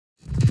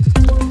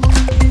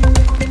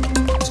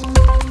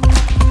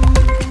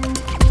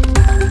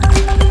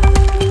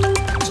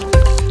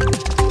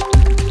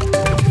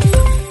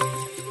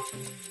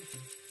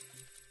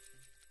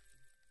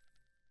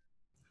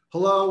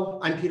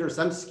I'm Peter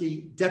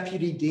Zemsky,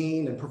 Deputy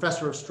Dean and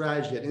Professor of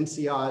Strategy at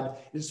INSEAD.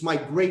 It's my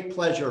great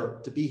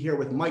pleasure to be here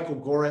with Michael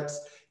Gorriz,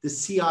 the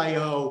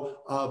CIO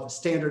of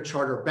Standard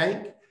Chartered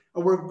Bank.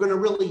 And we're going to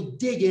really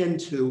dig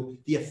into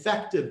the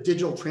effective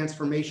digital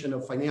transformation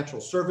of financial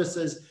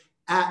services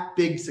at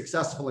big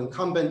successful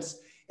incumbents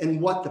and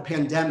what the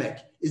pandemic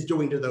is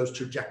doing to those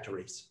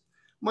trajectories.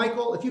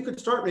 Michael, if you could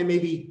start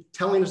maybe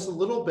telling us a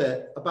little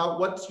bit about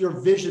what's your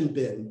vision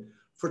been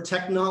for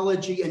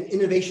technology and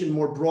innovation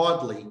more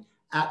broadly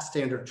at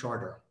Standard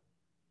Chartered.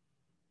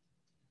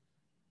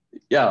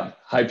 Yeah,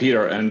 hi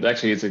Peter, and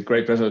actually it's a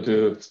great pleasure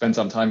to spend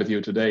some time with you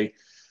today.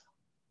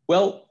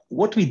 Well,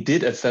 what we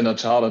did at Standard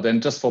Chartered,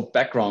 and just for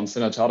background,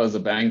 Standard Chartered is a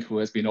bank who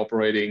has been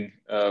operating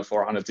for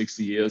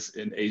 160 years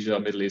in Asia,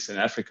 Middle East, and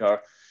Africa.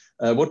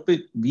 What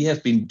we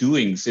have been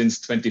doing since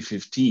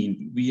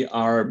 2015, we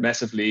are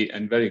massively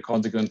and very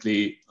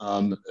consequently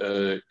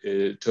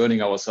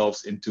turning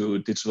ourselves into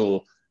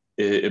digital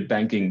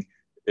banking,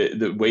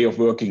 the way of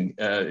working,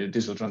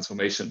 digital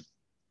transformation.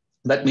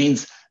 That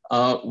means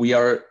we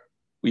are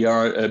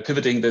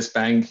pivoting this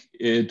bank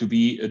to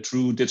be a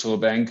true digital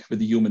bank with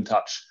a human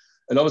touch.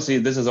 And obviously,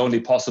 this is only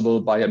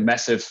possible by a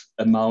massive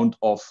amount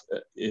of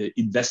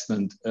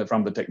investment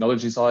from the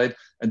technology side.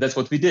 And that's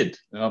what we did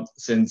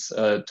since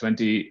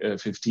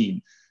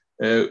 2015.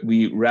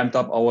 We ramped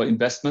up our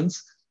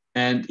investments.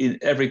 And in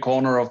every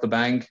corner of the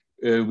bank,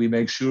 we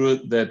make sure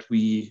that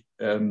we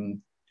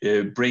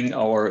bring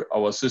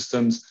our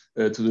systems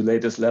to the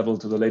latest level,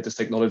 to the latest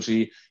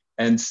technology,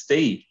 and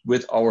stay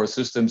with our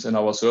systems and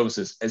our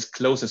services as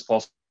close as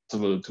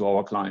possible to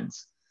our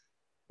clients,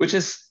 which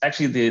is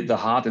actually the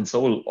heart and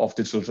soul of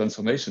digital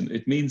transformation.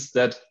 It means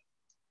that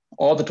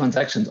all the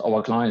transactions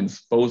our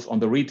clients, both on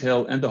the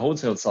retail and the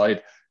wholesale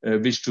side,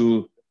 wish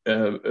to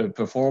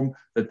perform,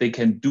 that they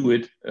can do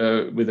it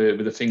with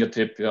a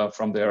fingertip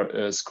from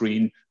their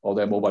screen or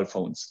their mobile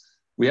phones.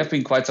 We have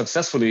been quite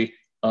successfully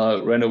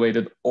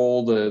renovated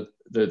all the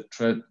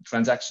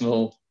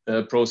transactional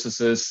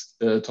processes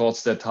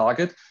towards that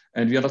target.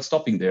 And we are not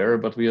stopping there,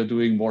 but we are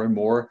doing more and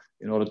more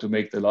in order to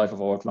make the life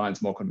of our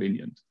clients more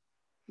convenient.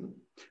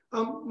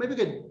 Maybe we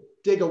could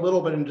dig a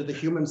little bit into the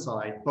human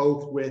side,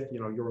 both with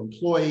your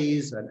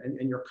employees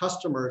and your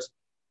customers.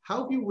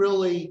 How have you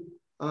really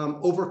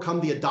overcome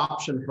the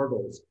adoption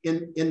hurdles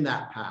in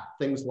that path?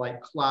 Things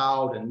like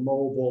cloud and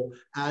mobile,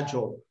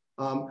 agile.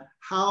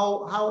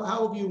 How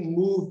have you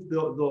moved the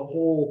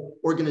whole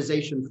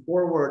organization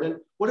forward? And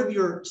what have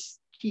your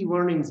key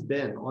learnings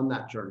been on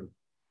that journey?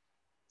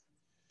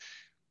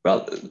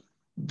 Well,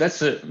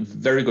 that's a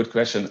very good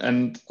question.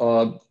 And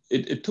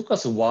it took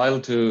us a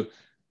while to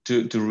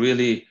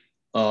really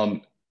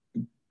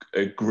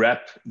grab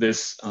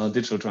this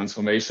digital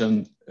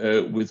transformation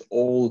with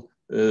all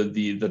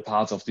the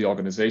parts of the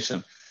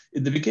organization.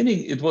 In the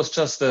beginning, it was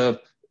just the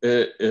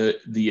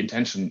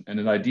intention and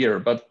an idea.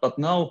 But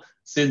now,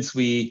 since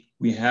we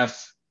have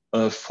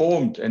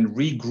formed and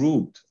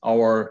regrouped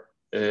our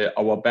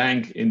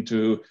bank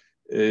into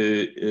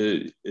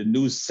a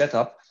new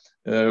setup,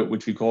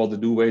 which we call the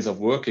new ways of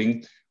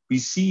working, we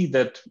see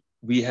that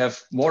we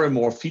have more and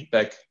more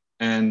feedback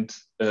and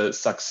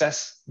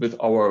success with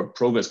our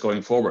progress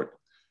going forward.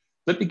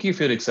 Let me give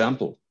you an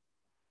example.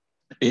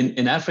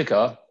 In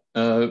Africa,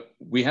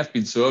 we have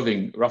been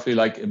serving roughly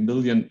like 1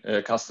 million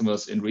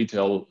customers in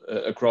retail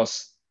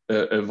across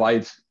a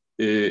wide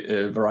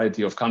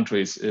variety of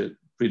countries,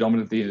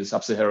 predominantly in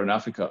sub-Saharan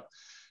Africa.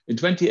 In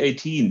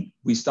 2018,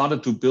 we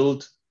started to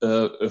build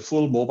a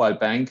full mobile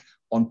bank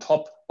on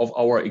top of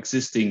our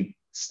existing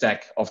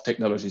stack of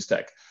technology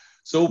stack.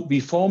 So we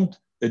formed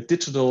a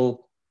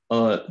digital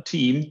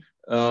team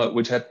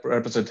which had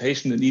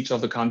representation in each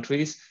of the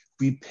countries.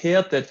 We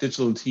paired that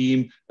digital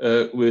team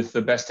with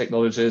the best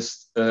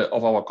technologists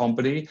of our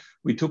company.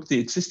 We took the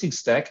existing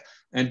stack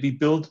and we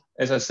built,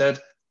 as I said,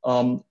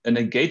 an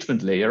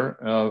engagement layer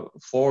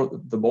for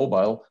the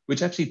mobile,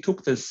 which actually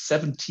took the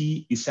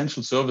 70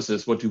 essential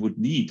services, what you would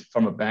need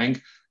from a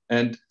bank,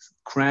 and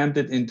crammed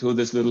it into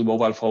this little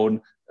mobile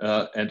phone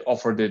and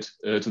offered it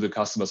to the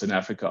customers in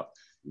Africa,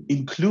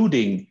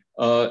 including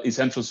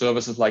essential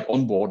services like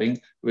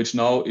onboarding, which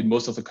now in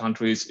most of the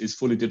countries is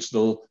fully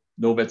digital,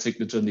 no wet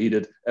signature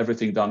needed,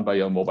 everything done by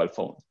your mobile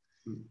phone.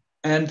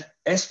 And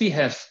as we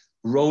have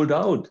rolled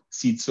out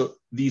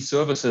these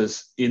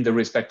services in the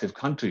respective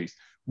countries,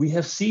 we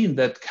have seen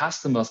that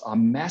customers are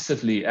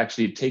massively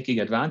actually taking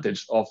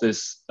advantage of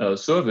this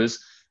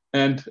service.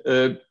 And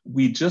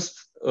we just,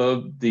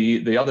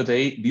 the other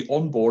day, we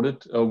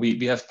onboarded,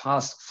 we have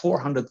passed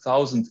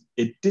 400,000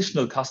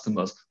 additional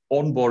customers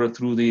onboarded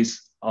through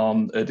these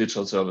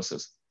digital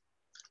services.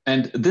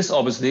 And this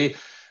obviously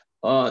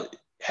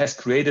has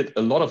created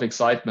a lot of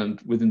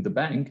excitement within the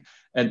bank.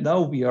 And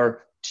now we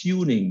are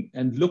tuning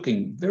and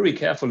looking very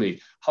carefully,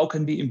 how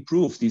can we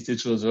improve these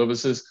digital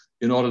services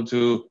in order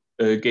to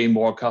gain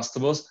more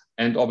customers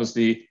and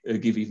obviously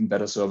give even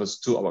better service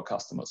to our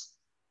customers.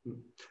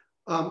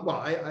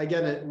 Well,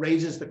 again, it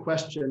raises the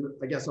question,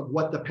 I guess, of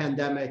what the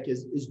pandemic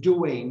is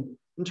doing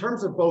in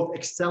terms of both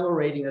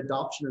accelerating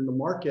adoption in the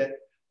market,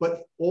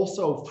 but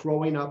also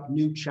throwing up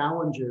new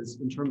challenges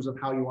in terms of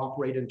how you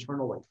operate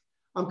internally.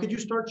 Could you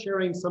start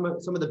sharing some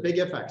of the big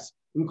effects,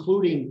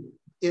 including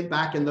it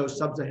back in those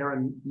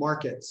sub-Saharan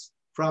markets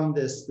from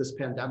this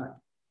pandemic?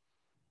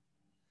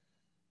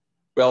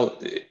 Well,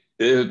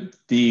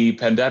 the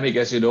pandemic,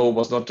 as you know,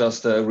 was not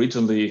just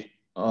regionally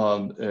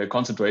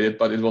concentrated,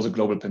 but it was a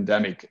global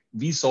pandemic.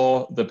 We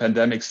saw the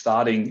pandemic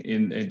starting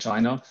in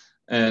China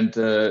and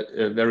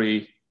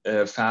very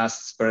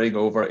fast spreading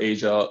over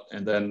Asia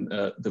and then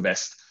the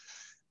West.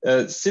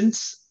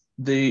 Since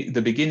the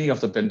beginning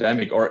of the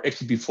pandemic, or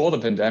actually before the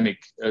pandemic,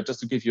 just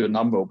to give you a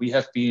number, we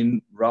have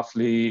been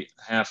roughly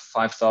have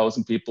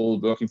 5,000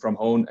 people working from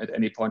home at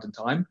any point in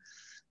time.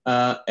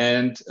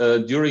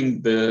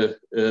 During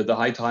the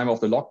high time of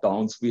the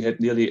lockdowns, we had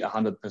nearly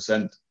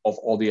 100% of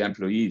all the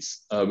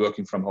employees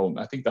working from home.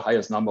 I think the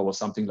highest number was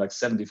something like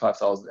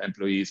 75,000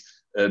 employees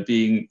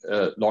being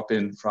logged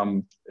in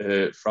from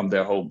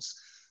their homes.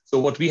 So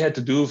what we had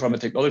to do from a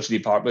technology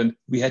department,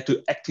 we had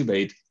to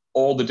activate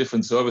all the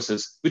different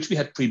services, which we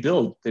had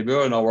pre-built. They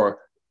were in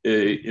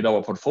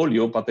our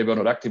portfolio, but they were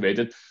not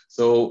activated.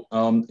 So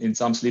in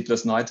some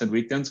sleepless nights and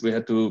weekends, we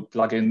had to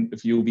plug in a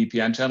few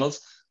VPN channels,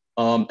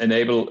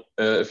 enable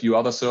a few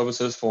other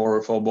services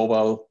for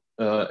mobile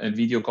and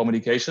video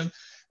communication.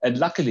 And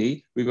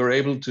luckily, we were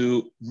able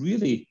to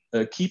really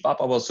keep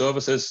up our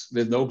services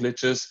with no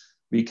glitches.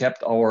 We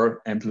kept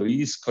our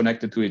employees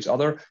connected to each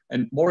other.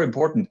 And more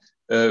important,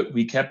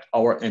 we kept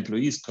our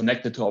employees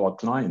connected to our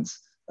clients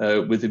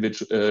with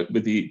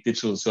the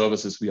digital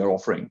services we are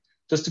offering.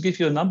 Just to give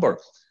you a number,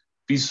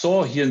 we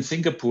saw here in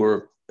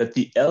Singapore that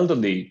the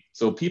elderly,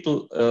 so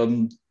people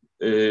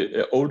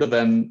older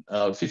than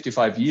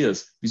 55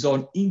 years, we saw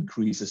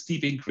a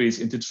steep increase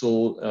in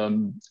digital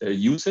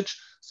usage.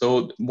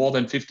 So more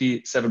than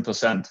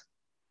 57%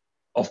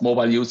 of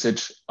mobile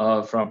usage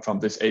from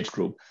this age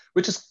group,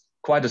 which is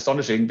quite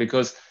astonishing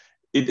because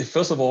it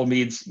first of all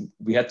means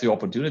we had the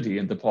opportunity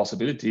and the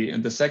possibility.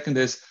 And the second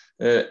is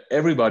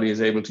everybody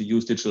is able to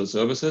use digital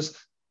services.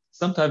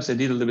 Sometimes they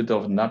need a little bit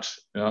of a nudge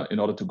in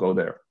order to go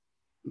there.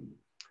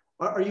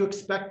 Are you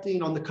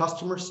expecting on the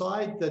customer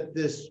side that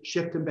this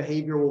shift in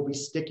behavior will be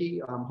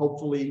sticky?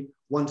 Hopefully,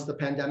 once the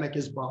pandemic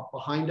is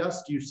behind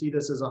us, do you see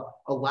this as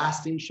a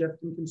lasting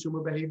shift in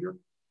consumer behavior?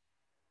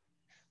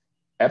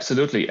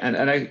 Absolutely,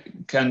 and I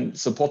can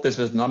support this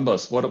with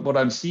numbers. What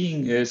I'm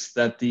seeing is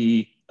that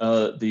the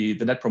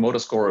Net Promoter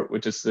Score,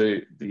 which is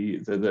the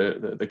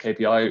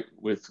KPI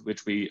with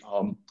which we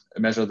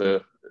measure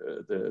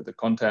the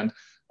content,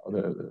 or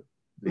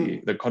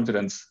the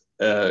confidence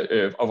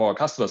of our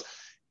customers,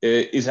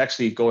 is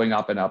actually going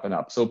up and up and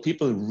up. So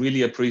people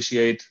really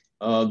appreciate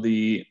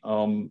the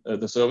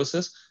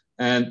services,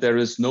 and there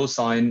is no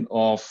sign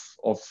of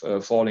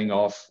falling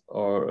off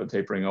or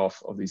tapering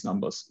off of these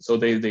numbers. So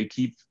they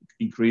keep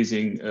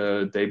increasing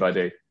day by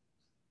day.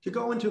 To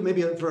go into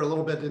maybe for a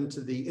little bit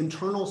into the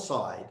internal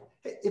side,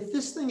 if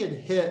this thing had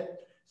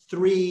hit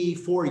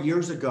 3-4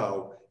 years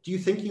ago, do you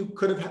think you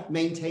could have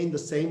maintained the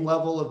same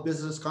level of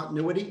business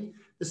continuity?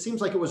 This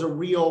seems like it was a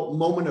real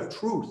moment of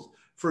truth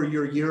for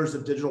your years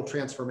of digital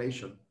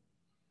transformation.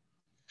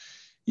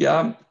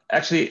 Yeah,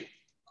 actually,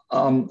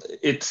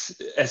 it's,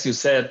 as you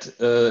said,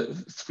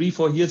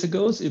 3-4 years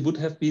ago, it would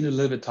have been a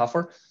little bit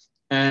tougher.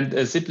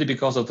 And simply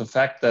because of the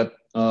fact that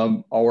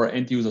our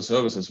end user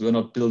services were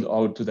not built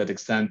out to that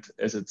extent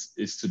as it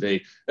is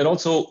today. And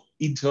also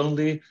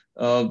internally,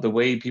 the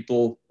way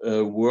people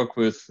work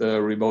with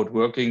remote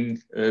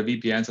working,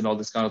 VPNs and all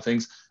these kind of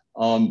things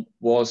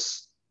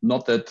was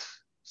not that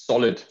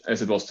solid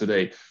as it was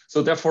today.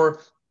 So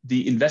therefore,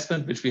 the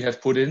investment which we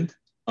have put in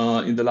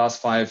the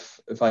last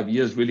five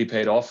years really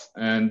paid off.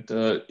 And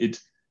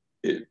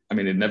I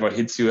mean, it never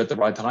hits you at the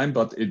right time,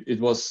 but it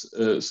was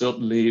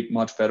certainly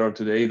much better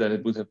today than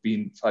it would have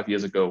been 5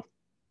 years ago.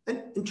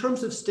 And in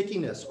terms of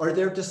stickiness, are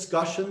there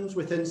discussions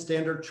within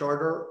Standard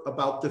Chartered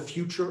about the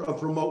future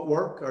of remote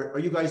work? Are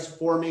you guys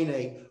forming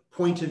a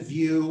point of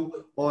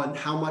view on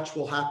how much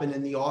will happen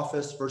in the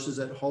office versus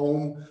at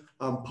home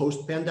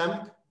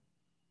post-pandemic?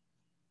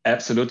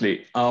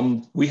 Absolutely.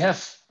 We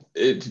have,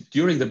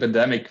 during the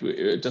pandemic,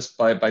 just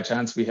by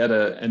chance, we had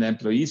an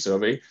employee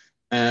survey.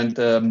 And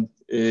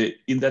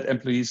in that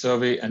employee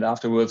survey and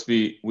afterwards,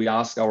 we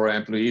asked our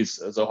employees,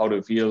 so how do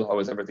you feel? How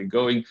is everything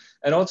going?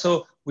 And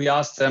also we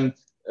asked them,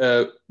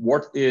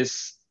 what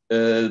is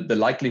the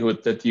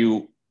likelihood that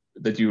you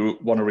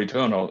want to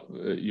return, or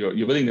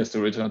your willingness to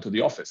return to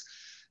the office?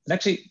 And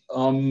actually,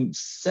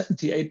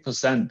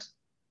 78%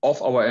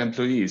 of our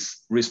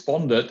employees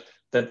responded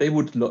that they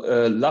would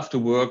love to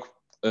work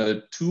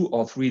 2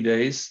 or 3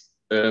 days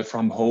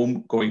from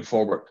home going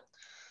forward.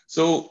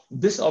 So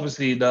this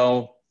obviously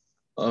now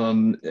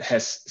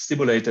has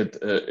stimulated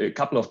a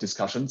couple of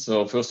discussions.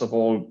 So first of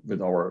all,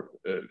 with our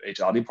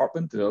HR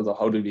department,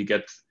 how do we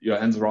get your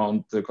hands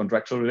around the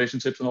contractual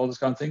relationships and all these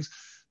kind of things?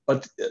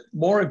 But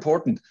more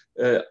important,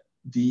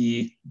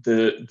 the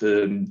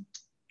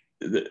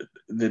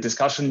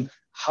discussion,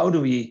 how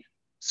do we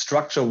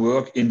structure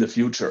work in the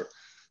future?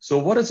 So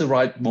what is the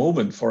right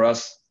moment for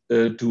us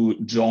to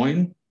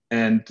join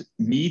and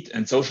meet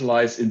and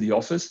socialize in the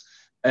office,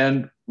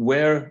 and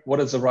what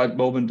is the right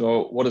moment,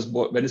 or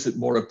when is it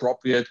more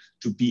appropriate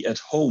to be at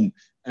home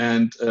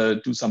and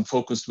do some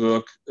focused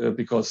work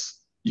because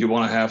you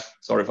want to have,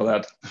 sorry for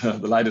that,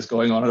 the light is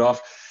going on and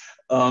off.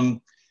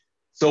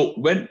 So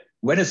when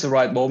is the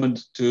right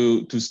moment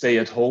to stay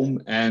at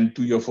home and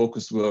do your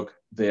focused work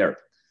there?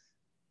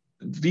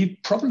 We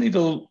probably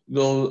will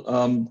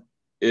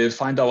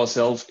find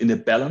ourselves in a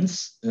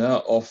balance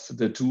of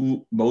the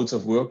two modes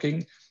of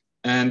working,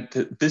 and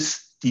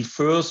this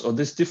differs, or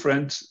this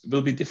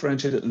will be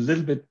differentiated a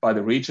little bit by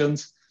the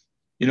regions.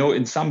 You know,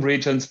 in some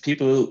regions,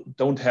 people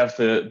don't have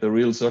the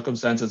real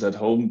circumstances at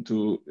home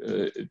to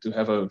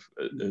have a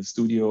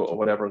studio or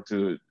whatever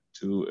to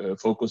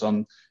focus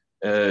on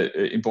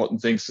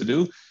important things to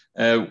do,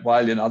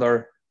 while in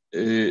other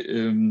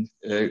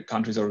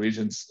countries or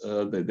regions,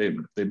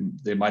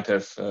 they might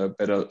have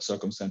better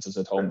circumstances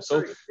at home.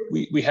 So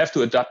we have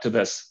to adapt to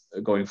this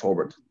going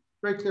forward.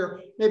 Very clear.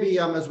 Maybe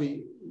as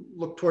we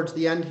look towards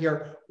the end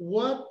here,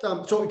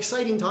 so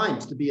exciting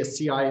times to be a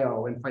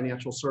CIO in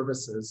financial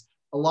services,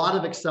 a lot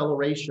of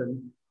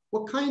acceleration.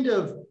 What kind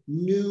of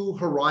new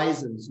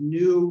horizons,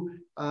 new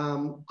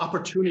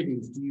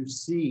opportunities do you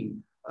see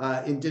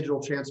in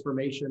digital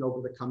transformation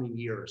over the coming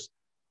years?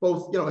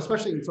 Both,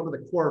 especially in some of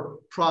the core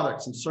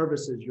products and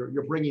services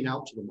you're bringing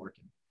out to the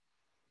market.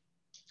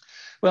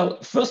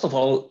 Well, first of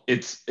all,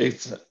 it's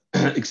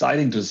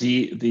exciting to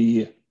see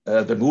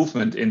the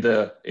movement in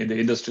the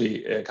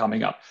industry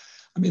coming up.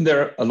 I mean,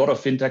 there are a lot of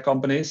fintech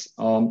companies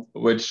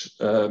which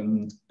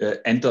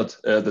entered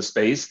the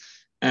space,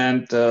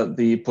 and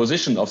the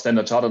position of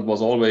Standard Chartered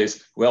was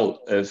always,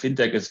 well,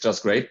 fintech is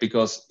just great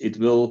because it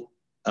will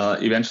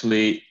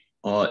eventually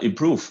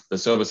improve the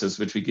services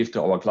which we give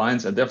to our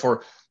clients, and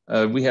therefore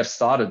we have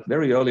started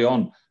very early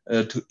on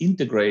to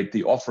integrate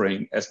the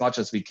offering as much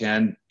as we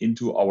can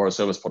into our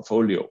service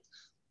portfolio.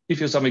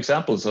 Give you some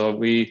examples.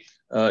 We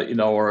in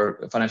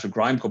our financial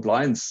crime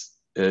compliance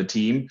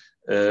team,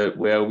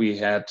 where we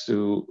had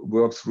to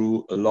work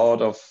through a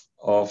lot of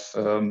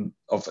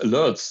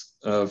alerts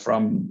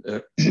from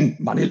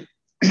money.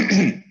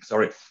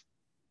 Sorry,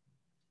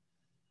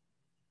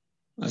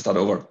 I start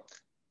over.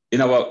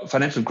 In our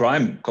financial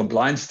crime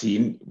compliance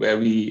team, where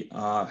we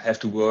have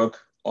to work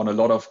on a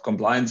lot of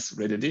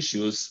compliance-related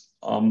issues,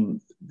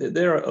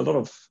 there are a lot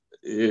of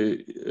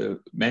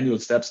manual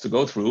steps to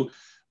go through.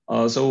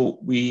 So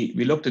we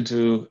looked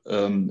into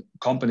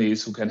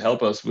companies who can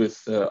help us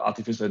with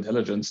artificial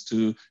intelligence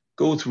to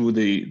go through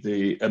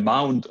the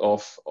amount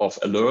of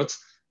alerts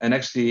and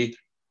actually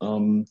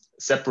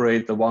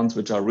separate the ones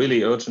which are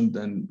really urgent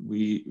and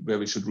where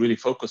we should really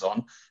focus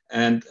on,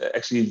 and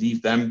actually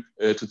leave them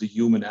to the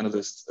human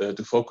analysts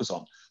to focus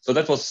on. So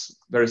that was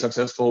very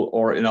successful.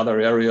 Or in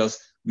other areas,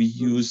 we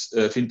use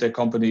fintech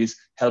companies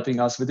helping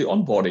us with the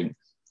onboarding.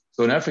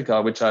 So in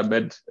Africa, which I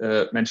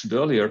mentioned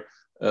earlier,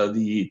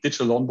 the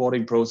digital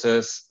onboarding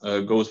process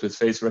goes with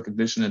face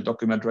recognition and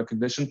document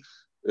recognition.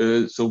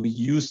 So we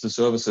use the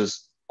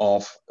services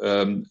of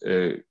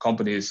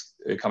companies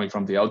coming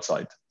from the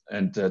outside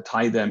and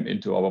tie them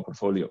into our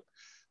portfolio.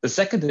 The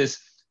second is,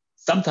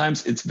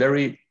 sometimes it's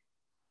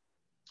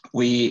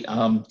we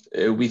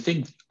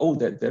think, oh,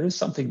 that there is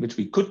something which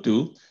we could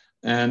do.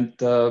 And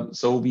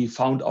so we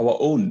found our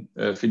own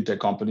fintech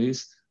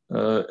companies.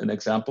 An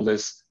example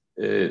is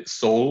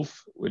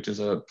Solve, which is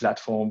a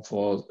platform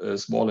for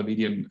small and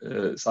medium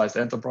sized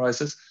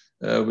enterprises,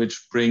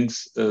 which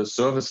brings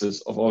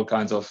services of all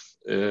kinds of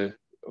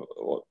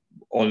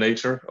all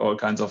nature, all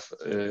kinds of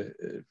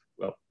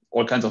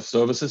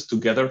services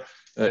together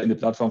in the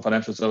platform: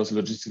 financial services,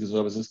 logistical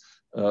services,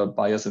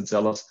 buyers and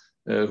sellers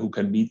who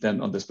can meet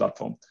them on this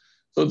platform.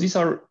 So these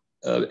are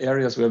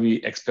areas where we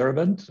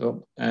experiment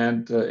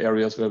and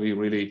areas where we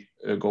really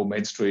go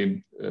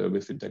mainstream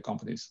with fintech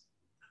companies.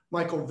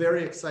 Michael,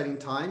 very exciting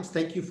times.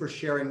 Thank you for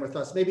sharing with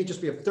us. Maybe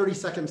just, we have 30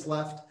 seconds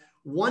left.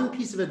 One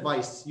piece of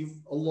advice. You've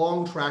a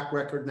long track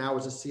record now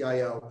as a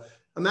CIO.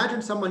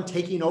 Imagine someone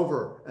taking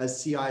over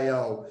as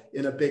CIO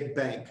in a big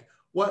bank.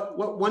 What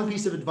one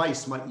piece of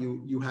advice might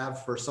you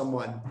have for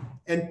someone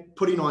and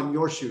putting on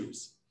your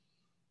shoes?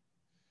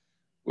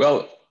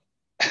 Well,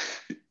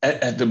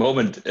 at the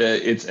moment,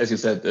 it's, as you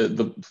said,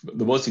 the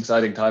most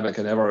exciting time I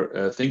can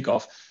ever think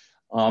of.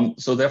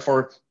 So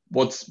therefore,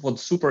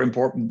 what's super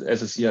important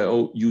as a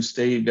CIO, you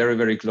stay very,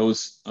 very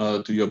close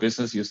to your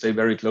business. You stay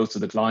very close to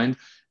the client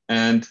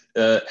and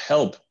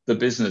help the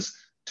business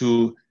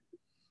to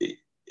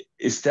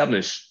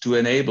establish, to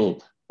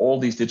enable all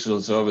these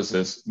digital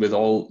services with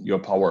all your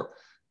power.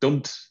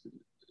 Don't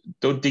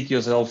dig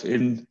yourself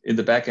in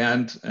the back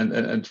end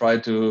and try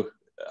to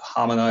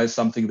harmonize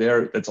something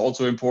there. That's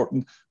also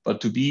important,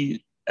 but to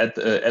be at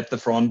the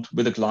front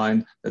with the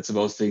client, that's the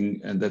most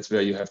thing, and that's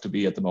where you have to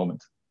be at the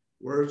moment.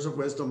 Words of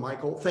wisdom,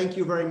 Michael. Thank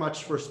you very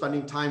much for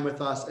spending time with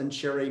us and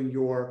sharing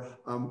your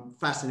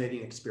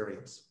fascinating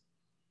experience.